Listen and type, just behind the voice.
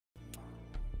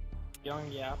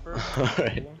Young Yapper.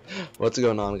 Alright, what's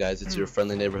going on, guys? It's your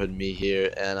friendly neighborhood me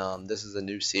here, and this is a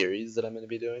new series that I'm going to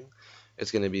be doing. It's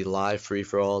going to be live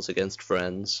free-for-alls against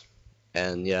friends,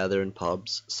 and yeah, they're in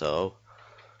pubs, so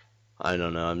I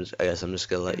don't know, I guess I'm just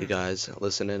going to let you guys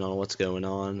listen in on what's going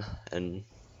on, and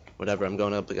whatever. I'm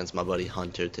going up against my buddy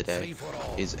Hunter today.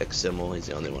 He's Xyml, he's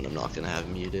the only one I'm not going to have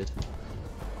muted.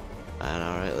 And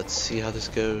alright, let's see how this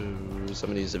goes. I'm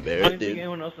gonna use a Barrett, I don't think dude.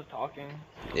 anyone else is talking.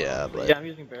 Yeah, but yeah, I'm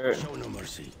using Barrett. Show no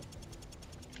mercy.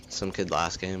 some kid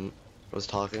last game was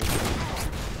talking.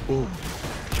 Ooh.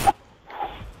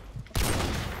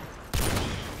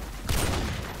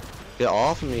 Get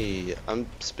off me! I'm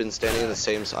been standing in the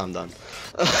same. I'm done.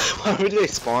 Why would they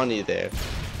spawn you there?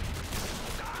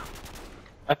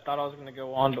 I thought I was gonna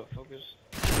go on, but focus.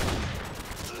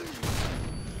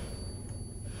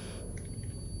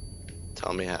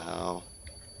 Tell me how.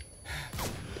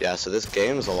 Yeah, so this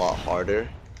game is a lot harder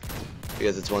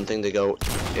because it's one thing to go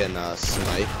and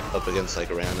snipe up against like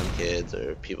random kids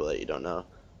or people that you don't know,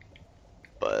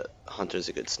 but Hunter's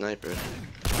a good sniper,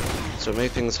 so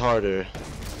make things harder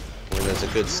when there's a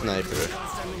good sniper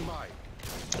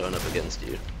going up against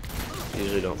you. You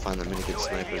usually don't find that many good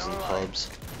snipers in pubs.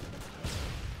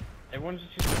 Everyone's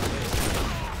just using Barrett.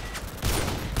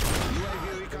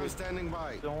 Standing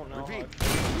by. Don't know.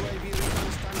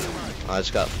 I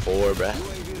just got 4, bruh.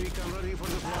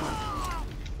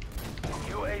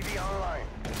 UAV online.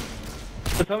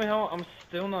 So tell me how I'm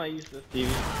still not used to this TV.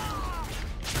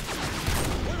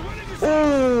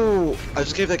 Oh! I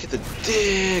just gave that kid the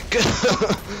dick!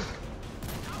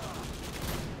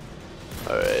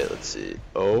 Alright, let's see.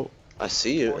 Oh, I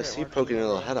see you. I see you poking your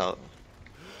little head out.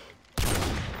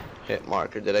 Hit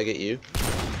marker. Did I get you?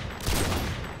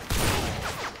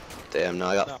 Damn, now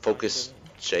I got focus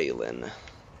Jalen.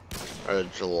 Or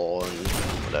Jalon,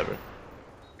 whatever.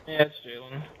 Yeah, it's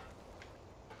Jalen.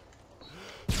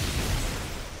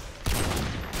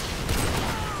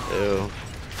 Ew.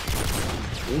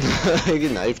 He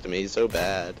knifed me so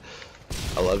bad.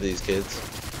 I love these kids.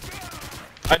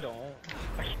 I don't.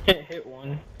 I can't hit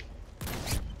one.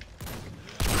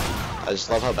 I just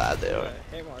love how bad they are.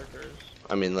 Hit markers.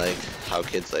 I mean, like, how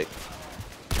kids, like...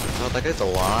 Oh, that guy's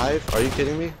alive? Are you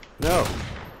kidding me? No.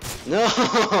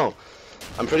 No!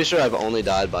 I'm pretty sure I've only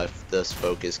died by this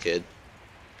focus kid.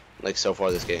 Like, so far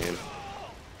this game.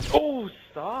 Oh,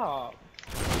 stop.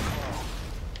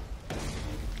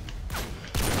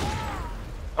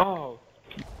 Oh.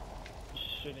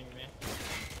 Shitting me.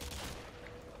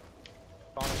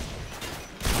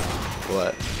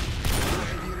 What?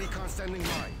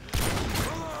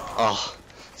 Oh,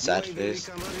 sad face.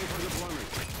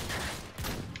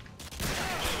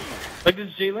 Like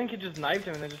this Jalen kid just knifed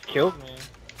him and then just killed me.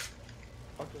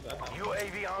 Fuck does that happen?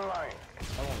 UAV online.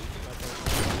 I won't use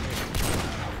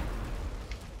that.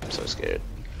 I'm so scared.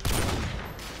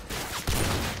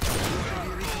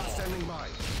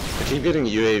 I keep getting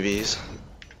UAVs.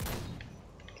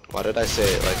 Why did I say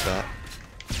it like that?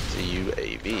 It's a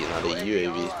UAV, not a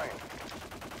UAV.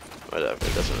 Whatever,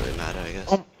 it doesn't really matter, I guess.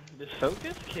 Oh, this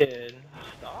focus kid.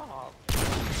 Stop.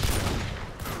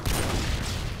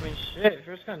 I mean, shit, if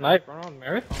you're just gonna knife, run on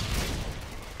marathon.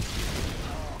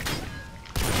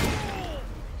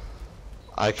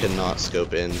 I cannot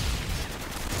scope in.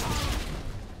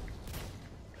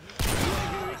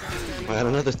 I had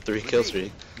another 3 kill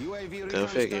streak. Go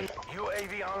figure.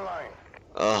 UAV online.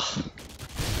 Ugh.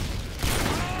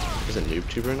 Is a noob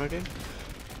tuber in our game?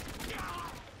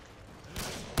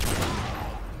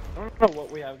 I don't know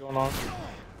what we have going on.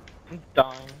 I'm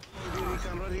dying.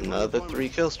 Another 3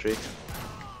 kill streak.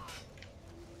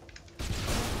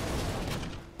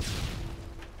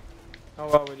 How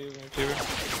well we do, YouTuber?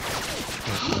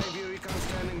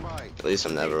 At least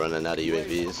I'm never running out of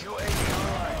UAVs.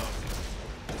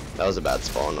 That was a bad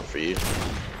spawn for you. Yeah,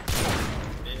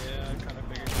 I kind of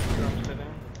figured where I'm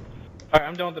sitting. Alright,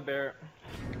 I'm done with the Barrett.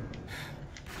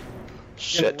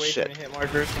 Shit, way shit. Too many hit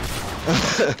markers.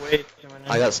 Way too many.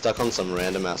 I got stuck on some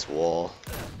random ass wall.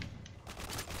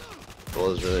 It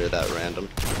was really that random.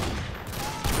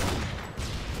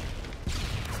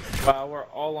 Wow, we're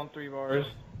all on 3 bars.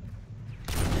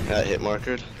 Got hit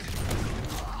markered.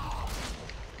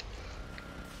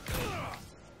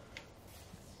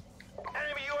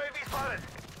 Enemy UAV spotted.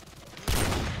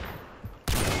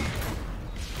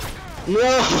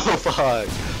 No, fuck.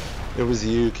 It was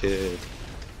you, kid.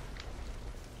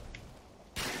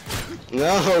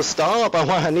 No, stop.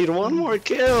 I need one more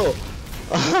kill.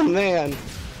 Oh, man.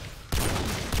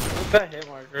 What's that hit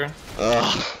marker?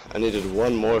 Ugh, I needed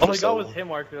one more for All I got someone. was hit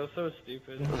marker, that was so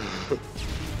stupid.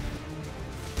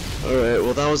 Alright,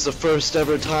 well that was the first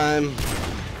ever time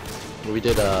we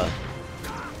did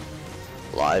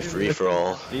Live Dude, free for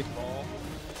all. Default.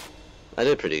 I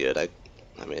did pretty good. I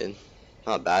mean,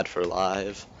 not bad for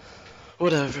live.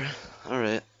 Whatever.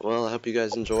 Alright, well, I hope you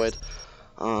guys enjoyed.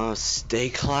 Stay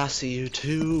classy,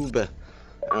 YouTube.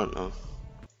 I don't know.